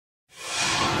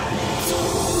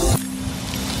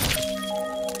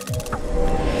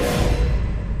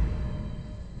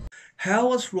How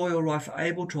was Royal Rife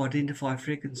able to identify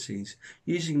frequencies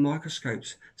using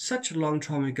microscopes such a long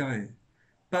time ago,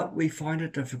 but we find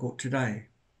it difficult today?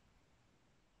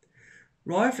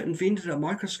 Rife invented a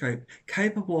microscope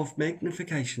capable of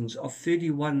magnifications of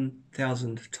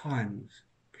 31,000 times.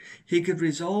 He could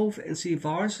resolve and see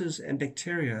viruses and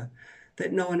bacteria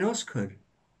that no one else could,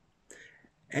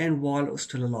 and while it was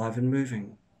still alive and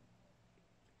moving.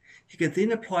 He could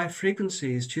then apply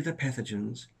frequencies to the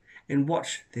pathogens and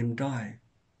watch them die.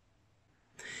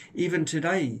 Even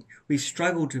today, we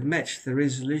struggle to match the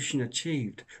resolution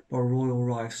achieved by Royal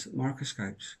Rife's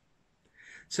microscopes.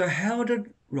 So how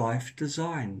did Rife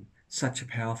design such a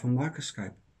powerful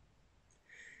microscope?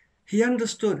 He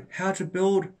understood how to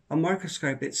build a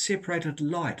microscope that separated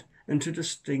light into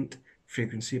distinct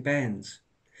frequency bands,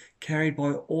 carried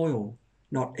by oil,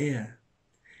 not air,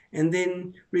 and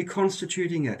then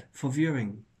reconstituting it for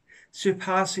viewing,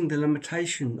 surpassing the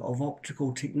limitation of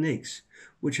optical techniques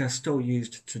which are still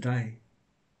used today.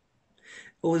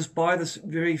 It was by this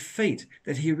very feat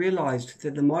that he realized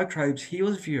that the microbes he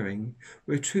was viewing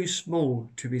were too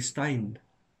small to be stained.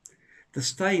 The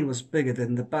stain was bigger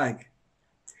than the bug.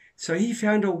 So he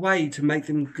found a way to make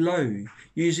them glow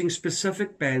using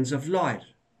specific bands of light.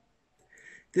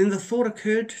 Then the thought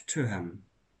occurred to him,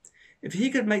 if he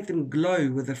could make them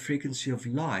glow with the frequency of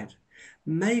light,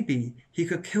 maybe he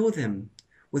could kill them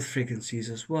with frequencies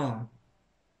as well.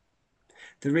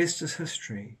 The rest is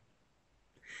history.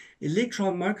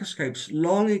 Electron microscopes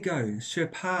long ago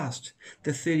surpassed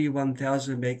the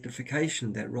 31,000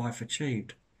 magnification that Rife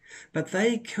achieved, but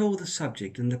they kill the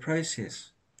subject in the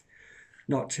process.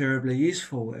 Not terribly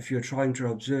useful if you're trying to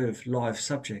observe live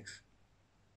subjects.